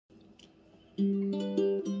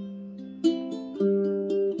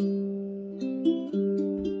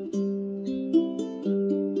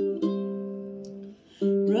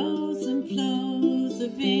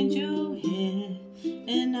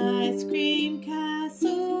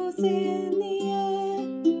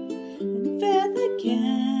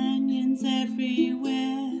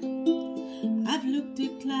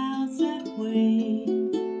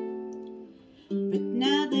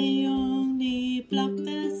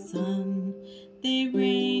sun. They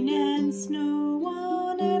rain and snow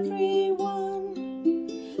on everyone.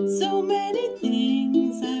 So many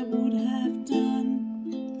things I would have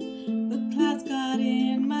done, but clouds got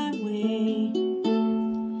in my way.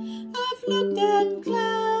 I've looked at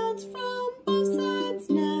clouds from both sides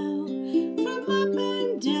now, from up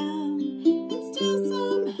and down, and still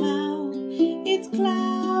somehow it's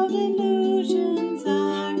cloud illusions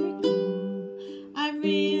I recall. I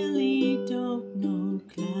really don't know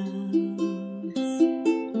clouds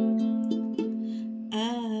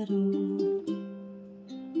at all.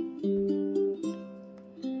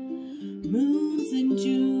 Moons and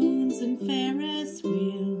Junes and Ferris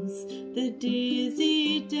wheels, the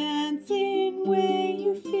dizzy dancing